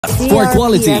For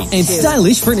quality and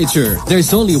stylish furniture,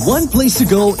 there's only one place to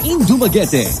go in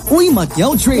Dumaguete.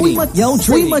 Uymatiao Trading.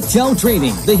 Uymatiao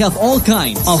Trading. They have all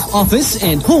kinds of office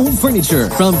and home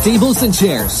furniture, from tables and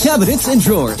chairs, cabinets and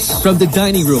drawers, from the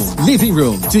dining room, living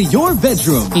room, to your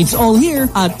bedroom. It's all here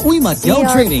at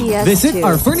Uymatiao Trading. Visit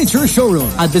our furniture showroom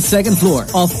at the second floor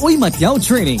of Uymatiao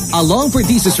Trading along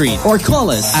Perdiza Street, or call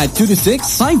us at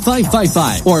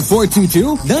 226-5555 or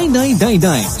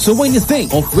 422-9999. So when you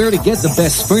think of where to get the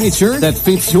best furniture that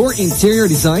fits your interior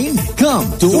design, come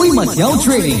to Uymatiao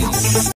Trading.